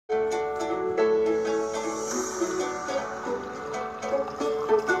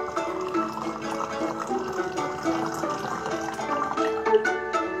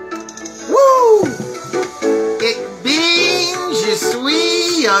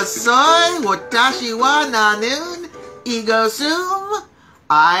soy watashi wa nanun ego sum.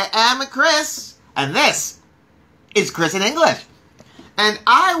 I am Chris, and this is Chris in English. And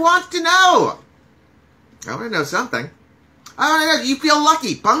I want to know. I want to know something. I want to know, do you feel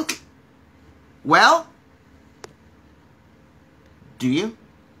lucky, punk? Well, do you?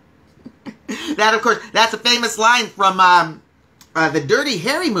 That, of course, that's a famous line from the Dirty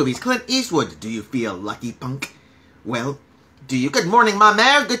Harry movies. Clint Eastwood. Do you feel lucky, punk? Well, do you? Good morning, ma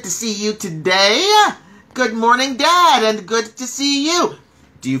mère. Good to see you today. Good morning, Dad, and good to see you.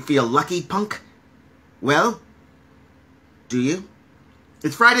 Do you feel lucky, punk? Well, do you?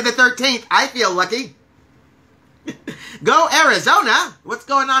 It's Friday the 13th. I feel lucky. Go Arizona! What's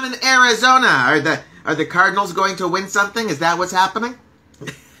going on in Arizona? Are the Cardinals going to win something? Is that what's happening?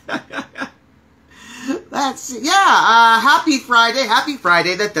 Happy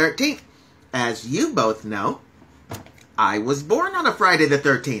Friday the 13th. As you both know, I was born on a Friday the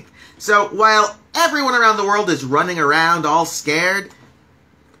 13th. So while everyone around the world is running around all scared,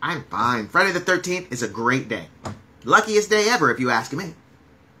 I'm fine. Friday the 13th is a great day. Luckiest day ever, if you ask me.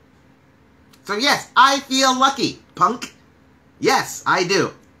 So yes, I feel lucky, punk. Yes, I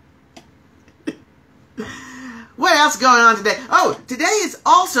do. What else going on today? Oh, today is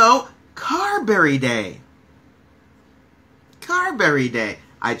also Carberry Day. Carberry Day.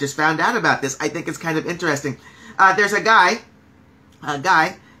 I just found out about this. I think it's kind of interesting. There's a guy,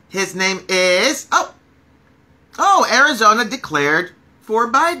 his name is, Arizona declared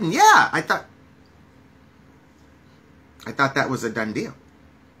for Biden. Yeah, I thought that was a done deal.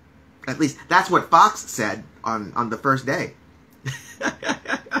 At least that's what Fox said on the first day.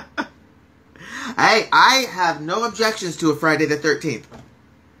 Hey, I have no objections to a Friday the 13th.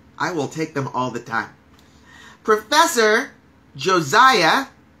 I will take them all the time. Professor Josiah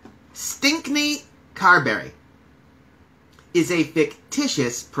Stinkney Carberry is a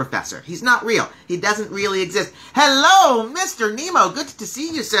fictitious professor. He's not real. He doesn't really exist. Hello, Mr. Nemo. Good to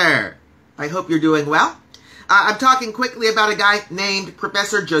see you, sir. I hope you're doing well. I'm talking quickly about a guy named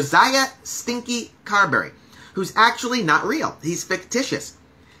Professor Josiah Stinky Carberry, who's actually not real. He's fictitious.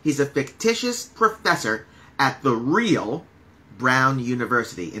 He's a fictitious professor at the real Brown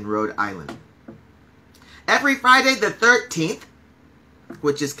University in Rhode Island. Every Friday the 13th,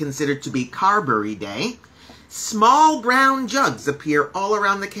 which is considered to be Carberry Day, small brown jugs appear all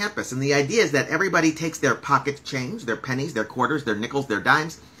around the campus. And the idea is that everybody takes their pocket change, their pennies, their quarters, their nickels, their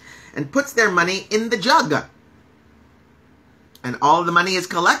dimes, and puts their money in the jug. And all of the money is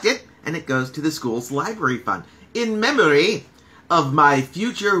collected, and it goes to the school's library fund, in memory of my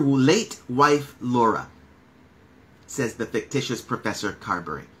future late wife, Laura, says the fictitious Professor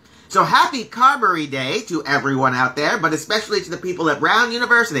Carberry. So happy Carberry Day to everyone out there, but especially to the people at Brown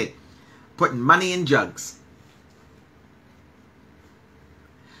University, putting money in jugs.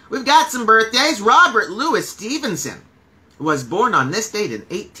 We've got some birthdays. Robert Louis Stevenson was born on this date in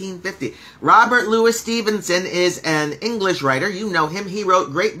 1850. Robert Louis Stevenson is an English writer. You know him. He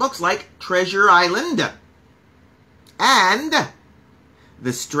wrote great books like Treasure Island and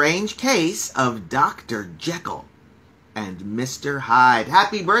The Strange Case of Dr. Jekyll and Mr. Hyde.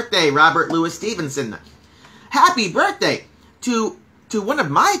 Happy birthday, Robert Louis Stevenson. Happy birthday to one of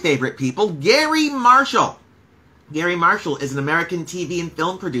my favorite people, Gary Marshall. Gary Marshall is an American TV and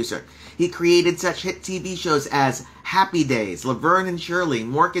film producer. He created such hit TV shows as Happy Days, Laverne and Shirley,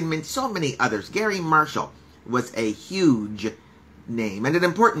 Mork and Mindy, so many others. Gary Marshall was a huge name and an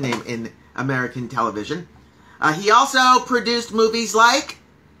important name in American television. He also produced movies like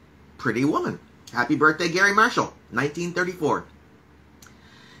Pretty Woman. Happy birthday, Gary Marshall, 1934.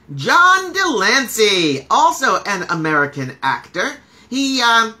 John Delancey, also an American actor. He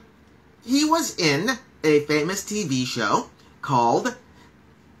was in a famous TV show called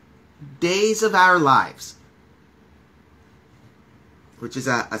Days of Our Lives, which is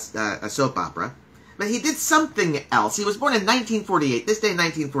a soap opera. But he did something else. He was born in 1948, this day in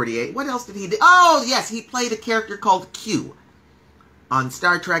 1948. What else did he do? Oh, yes, he played a character called Q on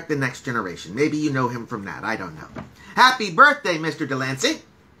Star Trek The Next Generation. Maybe you know him from that. I don't know. Happy birthday, Mr. Delancey.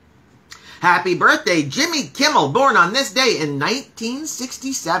 Happy birthday, Jimmy Kimmel, born on this day in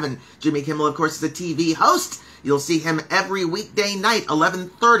 1967. Jimmy Kimmel, of course, is a TV host. You'll see him every weekday night,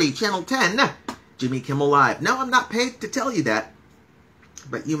 11:30, Channel 10, Jimmy Kimmel Live. No, I'm not paid to tell you that,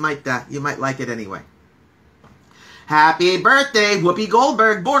 but you might like it anyway. Happy birthday, Whoopi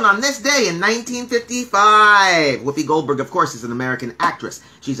Goldberg, born on this day in 1955. Whoopi Goldberg, of course, is an American actress.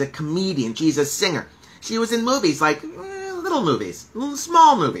 She's a comedian. She's a singer. She was in movies like little movies, little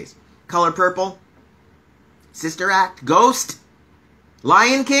small movies. Color Purple, Sister Act, Ghost,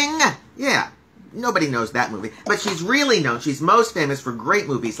 Lion King. Yeah, Nobody knows that movie. But she's really known. She's most famous for great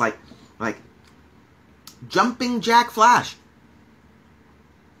movies like Jumping Jack Flash.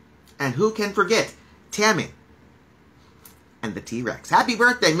 And who can forget Tammy and the T-Rex. Happy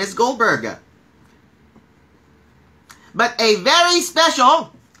birthday, Miss Goldberg. But a very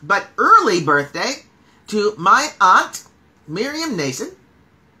special but early birthday to my aunt, Miriam Nason,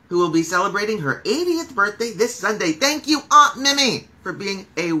 who will be celebrating her 80th birthday this Sunday. Thank you, Aunt Mimi, for being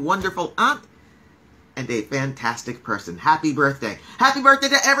a wonderful aunt and a fantastic person. Happy birthday. Happy birthday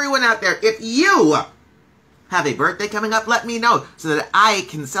to everyone out there. If you have a birthday coming up, let me know so that I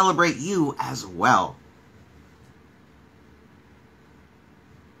can celebrate you as well.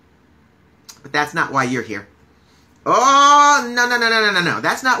 But that's not why you're here. Oh, no.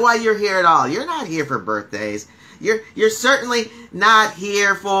 That's not why you're here at all. You're not here for birthdays. You're certainly not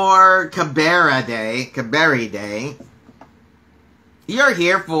here for Cabrera Day. You're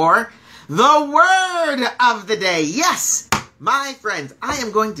here for the word of the day. Yes, my friends, I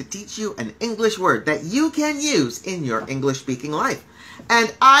am going to teach you an English word that you can use in your English-speaking life.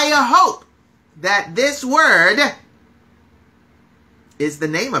 And I hope that this word is the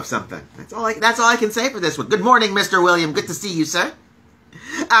name of something. That's all I can say for this one. Good morning, Mr. William. Good to see you, sir.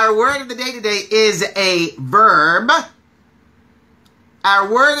 Our word of the day today is a verb.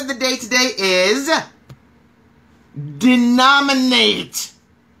 Our word of the day today is denominate.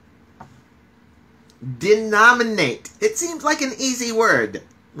 Denominate. It seems like an easy word,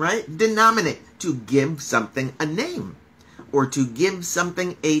 right? Denominate. To give something a name or to give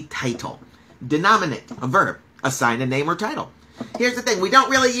something a title. Denominate. A verb. Assign a name or title. Here's the thing. We don't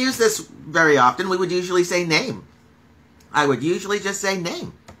really use this very often. We would usually say name. I would usually just say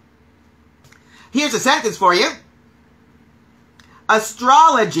name. Here's a sentence for you.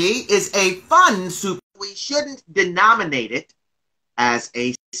 Astrology is a fun soup. We shouldn't denominate it as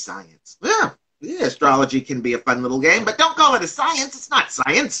a science. Yeah, astrology can be a fun little game, but don't call it a science. It's not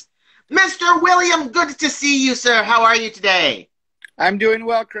science. Mr. William, good to see you, sir. How are you today? I'm doing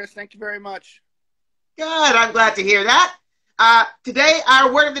well, Chris. Thank you very much. Good. I'm glad to hear that. Today,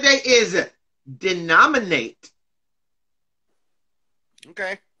 our word of the day is denominate.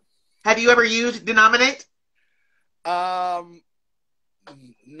 Okay. Have you ever used denominate? Not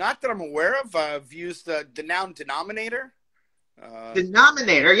that I'm aware of. I've used the noun denominator.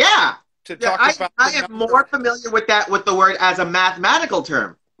 Denominator, yeah. To talk about I am more familiar with the word as a mathematical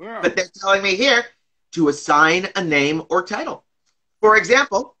term. Yeah. But they're telling me here to assign a name or title. For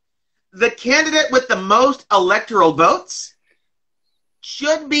example, the candidate with the most electoral votes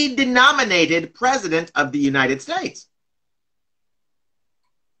should be denominated President of the United States.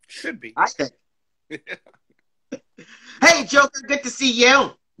 Should be. I think. Hey, Joker, good to see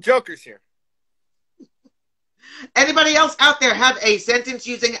you. Joker's here. Anybody else out there have a sentence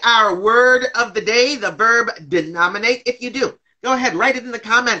using our word of the day, the verb denominate? If you do, go ahead, write it in the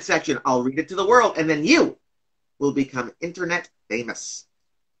comment section. I'll read it to the world, and then you will become internet famous.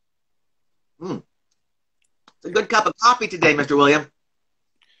 It's a good cup of coffee today, Mr. William.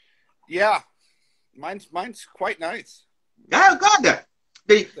 Yeah. Mine's quite nice. Oh, good.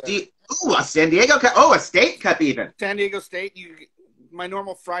 A San Diego cup. Oh, a state cup even. San Diego State. My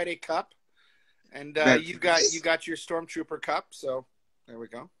normal Friday cup. And you got your Stormtrooper cup, so there we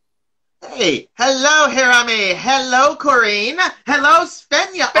go. Hey, hello, Hirami. Hello, Corinne. Hello,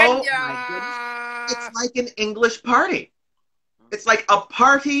 Svenja. Oh, my goodness. It's like an English party. It's like a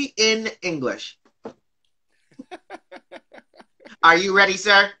party in English. Are you ready,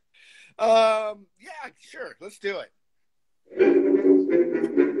 sir? Yeah, sure. Let's do it.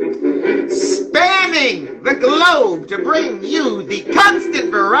 Spanning the globe to bring you the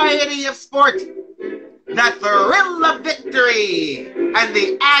constant variety of sport, the thrill of victory, and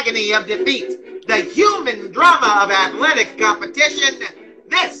the agony of defeat, the human drama of athletic competition.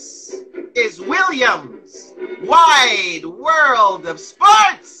 This is William's Wide World of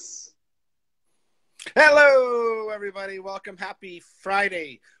Sports. Hello, everybody. Welcome. Happy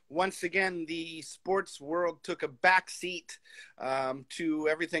Friday. Once again, the sports world took a backseat to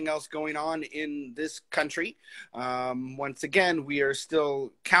everything else going on in this country. Once again, we are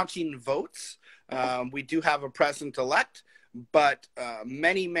still counting votes. We do have a president-elect, but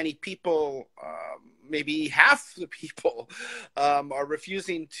many people, maybe half the people, are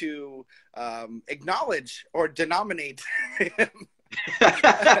refusing to acknowledge or denominate him.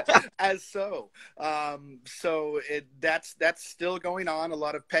 As so that's still going on. A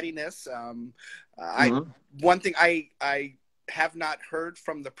lot of pettiness. One thing I have not heard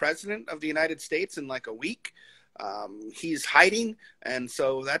from the president of the United States in like a week. He's hiding, and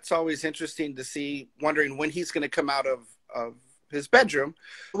so that's always interesting to see. Wondering when he's going to come out of his bedroom.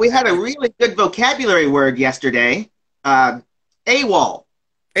 We had a really good vocabulary word yesterday. AWOL.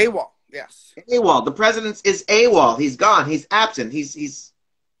 AWOL, yes. AWOL. The president is AWOL. He's gone. He's absent.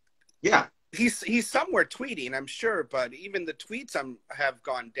 Yeah. He's somewhere tweeting, I'm sure, but even the tweets have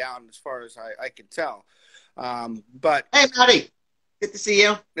gone down as far as I can tell. But hey, Matty, good to see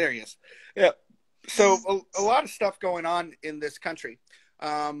you. There he is. Yeah. So a lot of stuff going on in this country.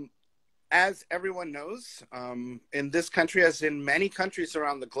 As everyone knows, in this country, as in many countries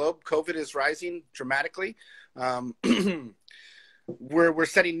around the globe, COVID is rising dramatically. We're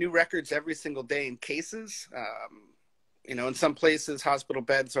setting new records every single day in cases. In some places, hospital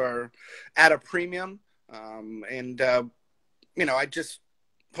beds are at a premium. I just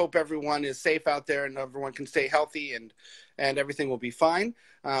hope everyone is safe out there and everyone can stay healthy and everything will be fine.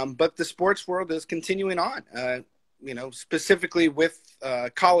 But the sports world is continuing on, specifically with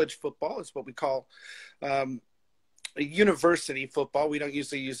college football is what we call university football. We don't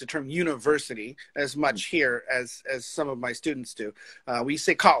usually use the term university as much here as some of my students do. We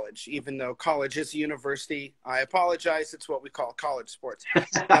say college, even though college is a university. I apologize. It's what we call college sports.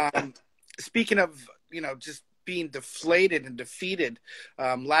 Speaking of, just being deflated and defeated,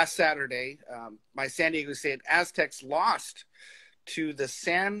 last Saturday, my San Diego State Aztecs lost to the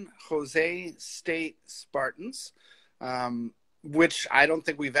San Jose State Spartans, which I don't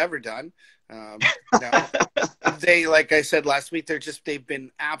think we've ever done. They, like I said last week, they've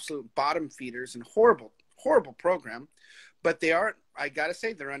been absolute bottom feeders and horrible program, but I gotta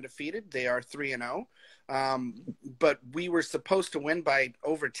say, they're undefeated. They are 3-0. But we were supposed to win by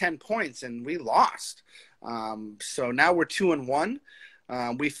over 10 points and we lost. So now we're 2-1.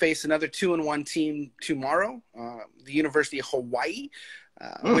 We face another 2-1 team tomorrow, the University of Hawaii,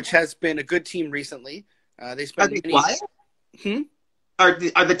 which has been a good team recently. They spent Are they flying?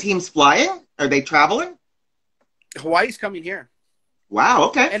 Are the teams flying? Are they traveling? Hawaii's coming here. Wow.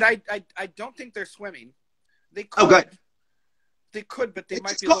 Okay. And I don't think they're swimming. They could. Oh, good. They could, but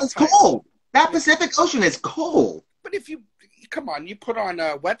might be. It's cold. That Pacific Ocean is cold. But if you come on, you put on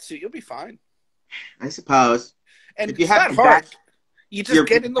a wetsuit, you'll be fine. I suppose. And if you it's have not hard. You just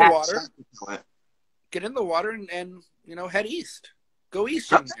get in the water. Get in the water and head east. Go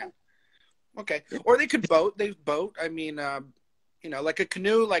east. Okay. Or they could boat. They boat. I mean, like a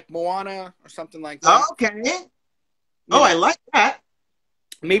canoe, like Moana or something like that. Okay. I like that.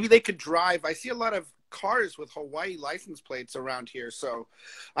 Maybe they could drive. I see a lot of cars with Hawaii license plates around here, so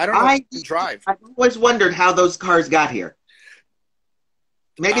I don't know if they can drive. I've always wondered how those cars got here.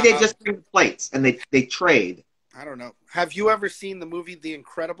 Maybe they just bring plates and they trade. I don't know. Have you ever seen the movie The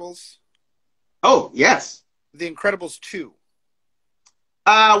Incredibles? Oh, yes. The Incredibles 2.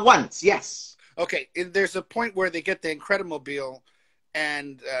 Once, yes. Okay, there's a point where they get the Incredimobile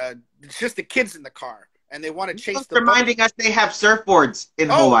and it's just the kids in the car. And they want to chase the reminding us they have surfboards in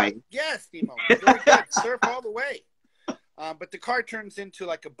Hawaii. Yes, Nemo. Very good. Surf all the way. But the car turns into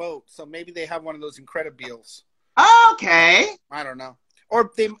like a boat, so maybe they have one of those Incredibles. Okay. I don't know.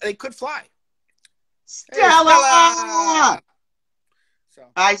 Or they could fly. Stella! Hey, Stella! So,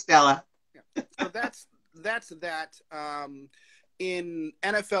 hi, Stella. Yeah. So that's that. In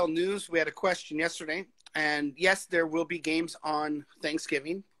NFL news, we had a question yesterday. And yes, there will be games on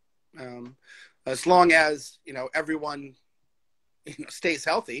Thanksgiving. As long as, everyone stays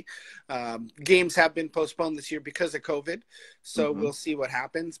healthy. Games have been postponed this year because of COVID. So we'll see what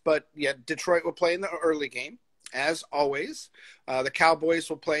happens. But, yeah, Detroit will play in the early game, as always. The Cowboys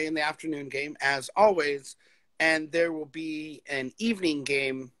will play in the afternoon game, as always. And there will be an evening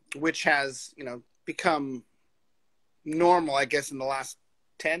game, which has, become normal, I guess, in the last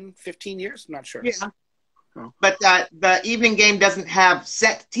 10, 15 years. I'm not sure. Yeah. But the evening game doesn't have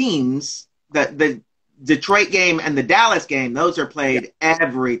set teams. The Detroit game and the Dallas game, those are played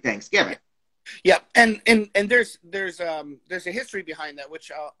every Thanksgiving. Yeah, and there's a history behind that,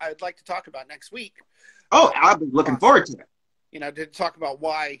 which I'd like to talk about next week. Oh, I'll be looking forward to it. To talk about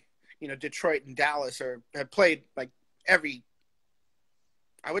why Detroit and Dallas have played like every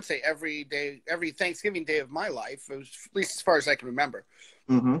day, every Thanksgiving day of my life, at least as far as I can remember.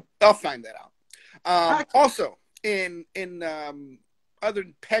 I'll find that out. Also, in other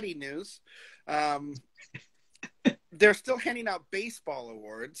than petty news, they're still handing out baseball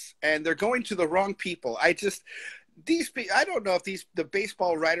awards, and they're going to the wrong people. I don't know if the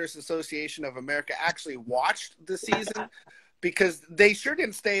Baseball Writers Association of America actually watched the season, because they sure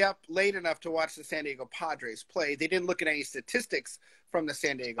didn't stay up late enough to watch the San Diego Padres play. They didn't look at any statistics from the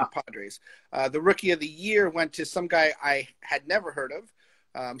San Diego Padres. The Rookie of the Year went to some guy I had never heard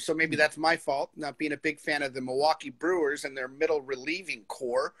of. So maybe that's my fault, not being a big fan of the Milwaukee Brewers and their middle relieving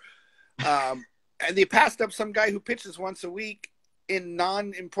core. And they passed up some guy who pitches once a week in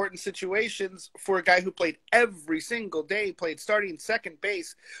non-important situations for a guy who played every single day, played starting second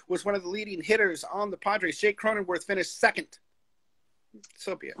base, was one of the leading hitters on the Padres. Jake Cronenworth finished second.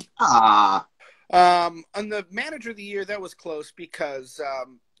 So be it. Ah. On the manager of the year, that was close because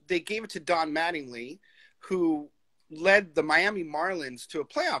they gave it to Don Mattingly, who led the Miami Marlins to a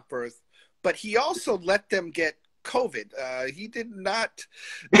playoff berth, but he also let them get COVID. He did not.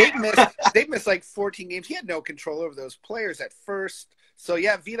 They missed like 14 games. He had no control over those players at first. So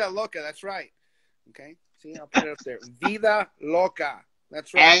yeah, Vida Loca. That's right. Okay. See, I'll put it up there. Vida Loca.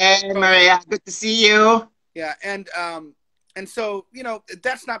 That's right. Hey, Maria. Good to see you. Yeah, and so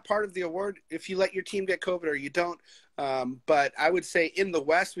that's not part of the award if you let your team get COVID or you don't. But I would say in the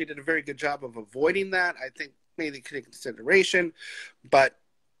West we did a very good job of avoiding that. I think maybe into consideration, but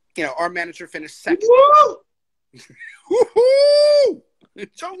our manager finished second. Woo! Woohoo!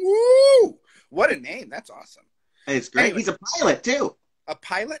 Woo! What a name! That's awesome. It's great. Anyway. He's a pilot too. A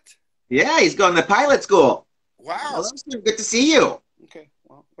pilot? Yeah, he's going to pilot school. Wow. Hello, sir. Good to see you. Okay.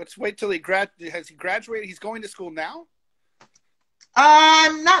 Well, let's wait till has he graduated? He's going to school now?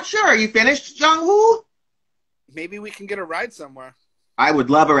 I'm not sure. Are you finished, Jung-Woo? Maybe we can get a ride somewhere. I would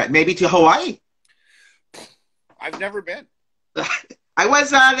love a ride. Maybe to Hawaii. I've never been. I was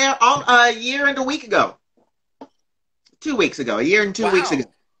there a year and a week ago. 2 weeks ago. A year and 2 weeks ago.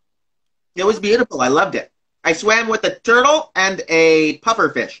 It was beautiful. I loved it. I swam with a turtle and a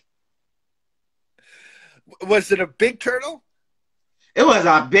pufferfish. Was it a big turtle? It was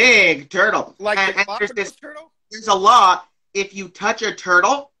a big turtle. Like and there's turtle? There's a law. If you touch a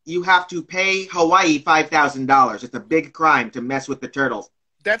turtle, you have to pay Hawaii $5,000. It's a big crime to mess with the turtles.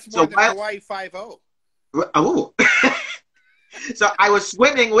 That's more than Hawaii 5-0. Oh. So I was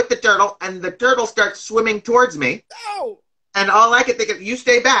swimming with the turtle, and the turtle starts swimming towards me. Oh. And all I could think of, you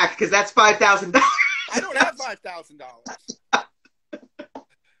stay back, because that's $5,000. I don't have $5,000.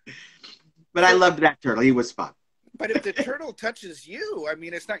 But I loved that turtle. He was fun. But if the turtle touches you, I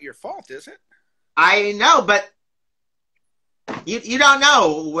mean, it's not your fault, is it? I know, but you don't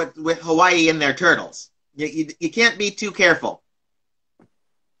know with Hawaii and their turtles. You can't be too careful.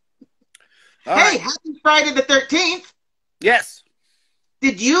 All hey, right. happy Friday the 13th. Yes.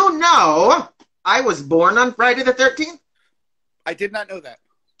 Did you know I was born on Friday the 13th? I did not know that.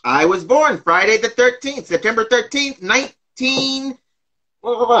 I was born Friday the 13th, September 13th, 19...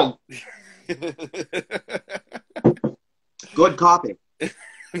 Good copy.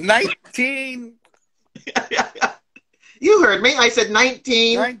 19... You heard me. I said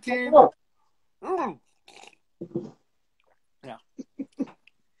 19... 19... Mm. Yeah.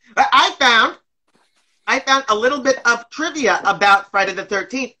 I found a little bit of trivia about Friday the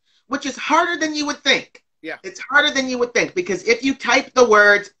 13th, which is harder than you would think. Yeah. It's harder than you would think, because if you type the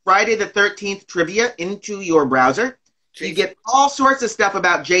words Friday the 13th trivia into your browser, Jason. You get all sorts of stuff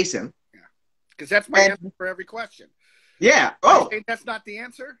about Jason. Yeah. Because that's my answer for every question. Yeah. Oh. That's not the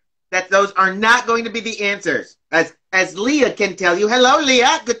answer? Those are not going to be the answers. As Leah can tell you. Hello,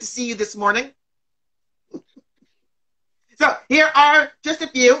 Leah. Good to see you this morning. So here are just a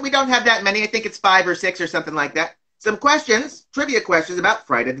few. We don't have that many. I think it's 5 or 6 or something like that. Some questions, trivia questions about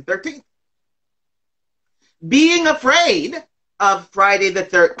Friday the 13th. Being afraid of Friday the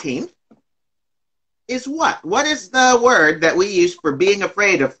 13th is what? What is the word that we use for being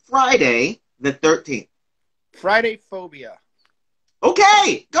afraid of Friday the 13th? Friday phobia.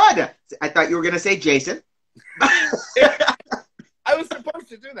 Okay, good. I thought you were going to say Jason. I was supposed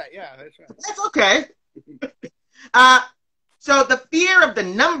to do that. Yeah, that's right. That's okay. So the fear of the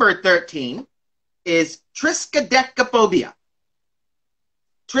number 13 is triskaidekaphobia.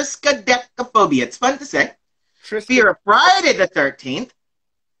 Triskaidekaphobia. It's fun to say. Fear of Friday the 13th,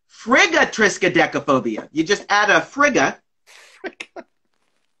 frigatriskaidekaphobia. You just add a friga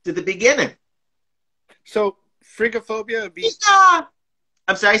to the beginning. So frigophobia would be...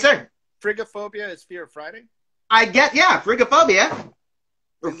 I'm sorry, sir. Frigophobia is fear of Friday? Frigophobia.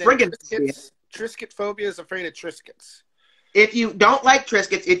 Or frigophobia. Triscuit is afraid of Triscuits. If you don't like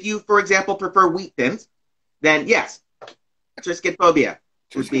Triscuits, if you, for example, prefer wheat thins, then yes, Triscuitphobia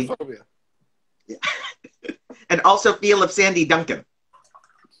would be. Triscuitphobia. Yeah. And also feel of Sandy Duncan.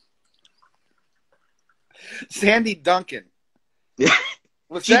 Sandy Duncan. Yeah.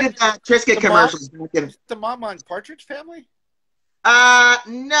 She did Triscuit commercials. The mom on Partridge Family?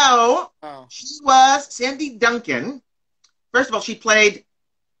 No. Oh. She was Sandy Duncan. First of all, she played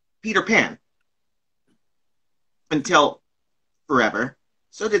Peter Pan until forever.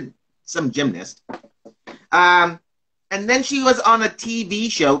 So did some gymnast. And then she was on a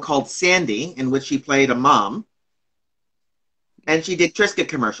TV show called Sandy, in which she played a mom. And she did Triscuit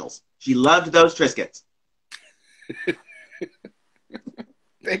commercials. She loved those Triscuits.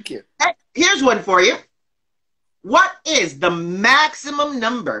 Thank you. Hey, here's one for you. What is the maximum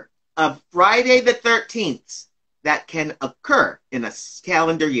number of Friday the 13th that can occur in a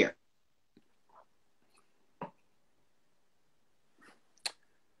calendar year?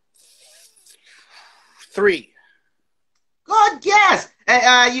 3. Good guess.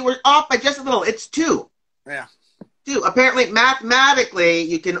 You were off by just a little. It's 2. Yeah. 2. Apparently, mathematically,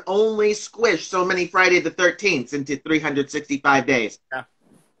 you can only squish so many Friday the 13th into 365 days. Yeah.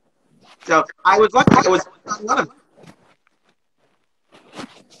 So I was lucky. I was on one of them.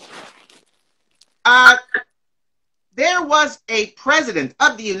 There was a president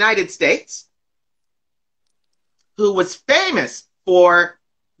of the United States who was famous for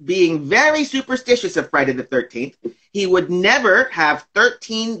being very superstitious of Friday the 13th. He would never have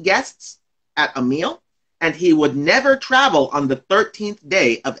 13 guests at a meal, and he would never travel on the 13th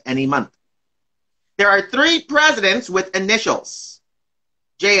day of any month. There are 3 presidents with initials: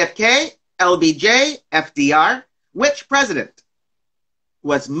 JFK, LBJ, FDR. Which president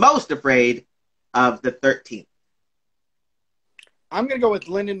was most afraid of the 13th? I'm going to go with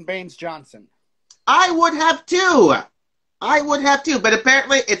Lyndon Baines Johnson. I would have too. But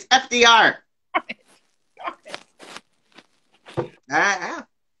apparently it's FDR.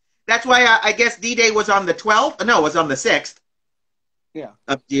 That's why I guess D-Day was on the 12th. No, it was on the 6th. Yeah.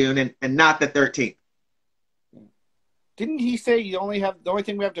 Of June and not the 13th. Didn't he say the only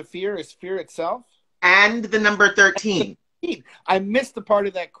thing we have to fear is fear itself? And the number 13. I missed the part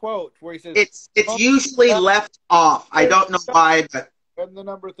of that quote where he says it's usually left off. I don't know why, but and the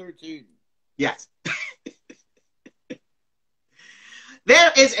number 13. Yes.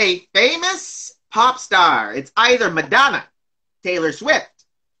 There is a famous pop star. It's either Madonna, Taylor Swift,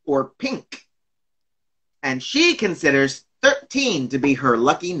 or Pink. And she considers 13 to be her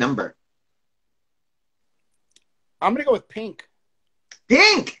lucky number. I'm going to go with Pink.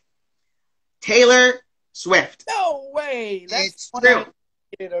 Pink! Taylor Swift. No way! That's true. I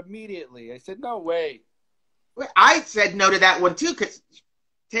did immediately. I said, no way. I said no to that one, too, because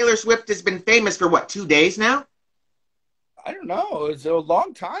Taylor Swift has been famous for, 2 days now? I don't know. It was a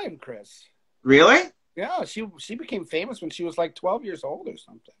long time, Chris. Really? Yeah, she became famous when she was like 12 years old or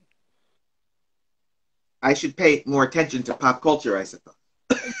something. I should pay more attention to pop culture, I suppose.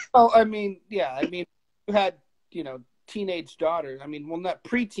 Well, you had, teenage daughters. Not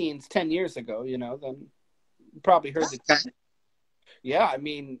preteens 10 years ago, then you probably heard the... Yeah,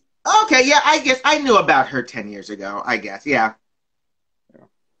 Okay, yeah, I guess I knew about her 10 years ago, I guess, yeah.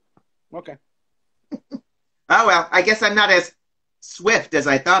 Okay. Oh, well, I guess I'm not as swift as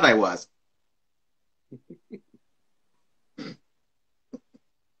I thought I was.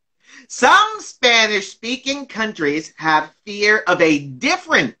 Some Spanish-speaking countries have fear of a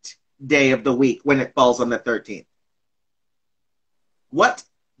different day of the week when it falls on the 13th. What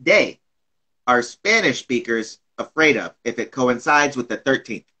day are Spanish speakers afraid of if it coincides with the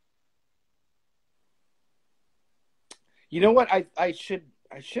 13th? You know what? I should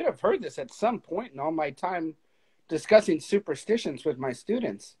have heard this at some point in all my time discussing superstitions with my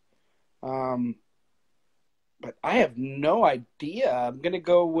students. But I have no idea. I'm going to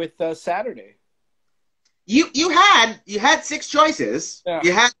go with Saturday. You had 6 choices. Yeah.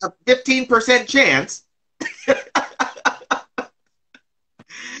 You had a 15% chance.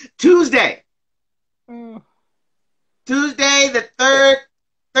 Tuesday. Tuesday the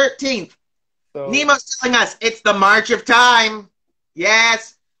 13th. So, Nemo's telling us it's the March of Time.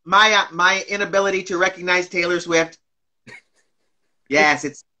 Yes. My inability to recognize Taylor Swift. Yes,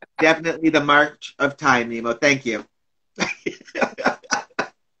 it's definitely the March of Time, Nemo. Thank you.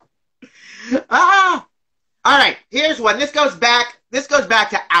 All right, here's one. This goes back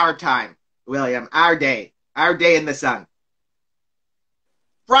to our time, William, our day in the sun.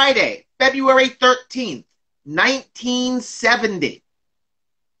 Friday, February 13th, 1970.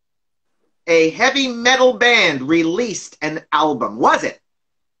 A heavy metal band released an album. Was it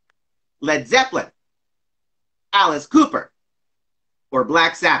Led Zeppelin, Alice Cooper, or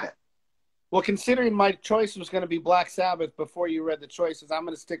Black Sabbath? Well, considering my choice was going to be Black Sabbath before you read the choices, I'm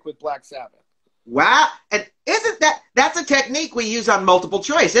going to stick with Black Sabbath. Wow. And that's a technique we use on multiple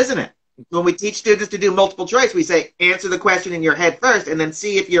choice, isn't it? When we teach students to do multiple choice, we say, answer the question in your head first, and then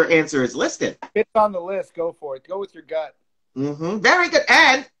see if your answer is listed. It's on the list. Go for it. Go with your gut. Mm-hmm. Very good.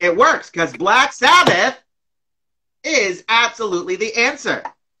 And it works, because Black Sabbath is absolutely the answer.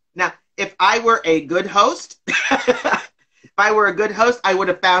 Now, if I were a good host, I would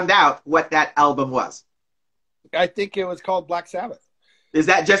have found out what that album was. I think it was called Black Sabbath. Is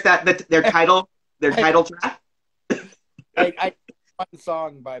that just their title track? I one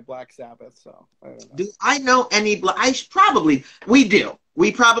song by Black Sabbath, so I don't know. Do I know any? Probably we do.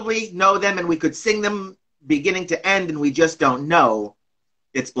 We probably know them, and we could sing them beginning to end, and we just don't know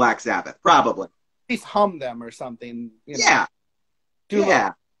it's Black Sabbath. Probably. At least hum them or something. You know. Yeah. Do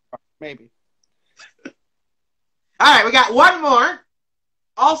Yeah. maybe. All right, we got one more.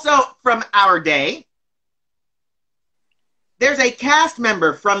 Also from our day. There's a cast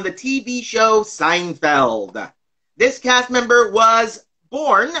member from the TV show Seinfeld. This cast member was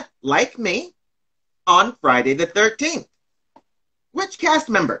born, like me, on Friday the 13th. Which cast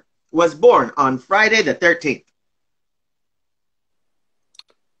member was born on Friday the 13th?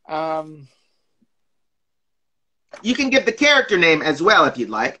 You can give the character name as well if you'd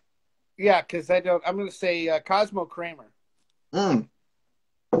like. Yeah, because I don't. I'm going to say Cosmo Kramer. A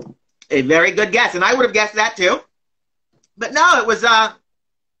very good guess, and I would have guessed that too. But no,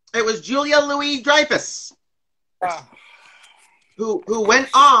 it was Julia Louis-Dreyfus, who went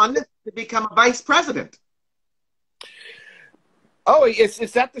on to become a vice president. Oh, is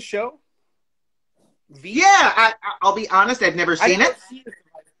that the show? Yeah, I'll be honest, I've never seen it.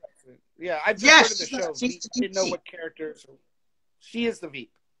 Yeah, I've just heard of the show. I didn't know what characters. She is the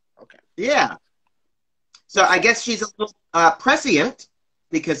Veep. Okay. Yeah. So I guess she's a little prescient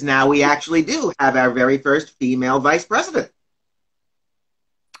because now we actually do have our very first female vice president.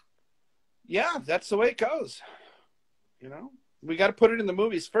 Yeah, that's the way it goes. You know, we got to put it in the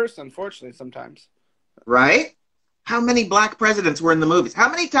movies first, unfortunately, sometimes. Right? How many black presidents were in the movies? How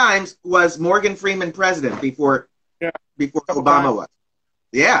many times was Morgan Freeman president before Obama was?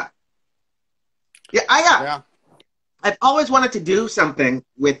 Yeah. Yeah, I've always wanted to do something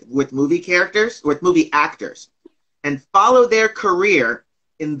with movie characters, with movie actors, and follow their career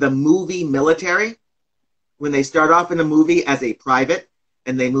in the movie military. When they start off in a movie as a private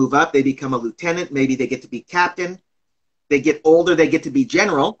and they move up, they become a lieutenant, maybe they get to be captain. They get older, they get to be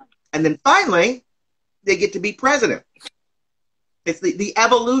general, and then finally they get to be president. It's the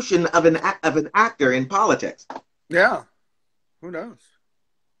evolution of an actor in politics. Yeah. Who knows?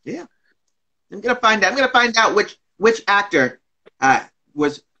 Yeah. I'm gonna find out which actor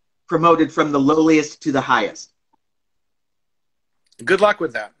was promoted from the lowliest to the highest. Good luck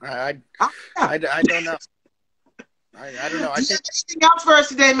with that. I don't know. I don't know. Do you have anything else for us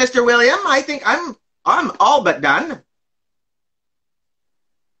today, Mr. William? I think I'm all but done.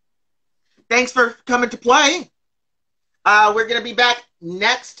 Thanks for coming to play. We're going to be back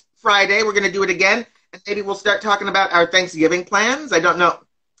next Friday. We're going to do it again, and maybe we'll start talking about our Thanksgiving plans. I don't know.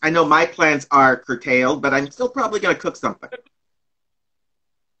 I know my plans are curtailed, but I'm still probably going to cook something.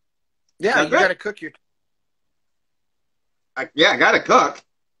 Yeah, you got to cook your... I got to cook.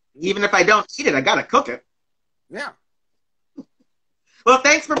 Even if I don't eat it, I got to cook it. Yeah. Well,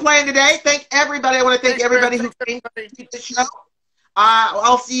 thanks for playing today. Thank everybody. I want to thank everybody who came to the show.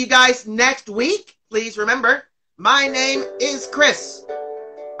 I'll see you guys next week. Please remember, my name is Chris.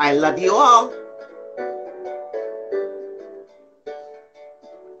 I love you all.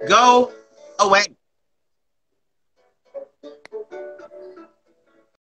 Go away.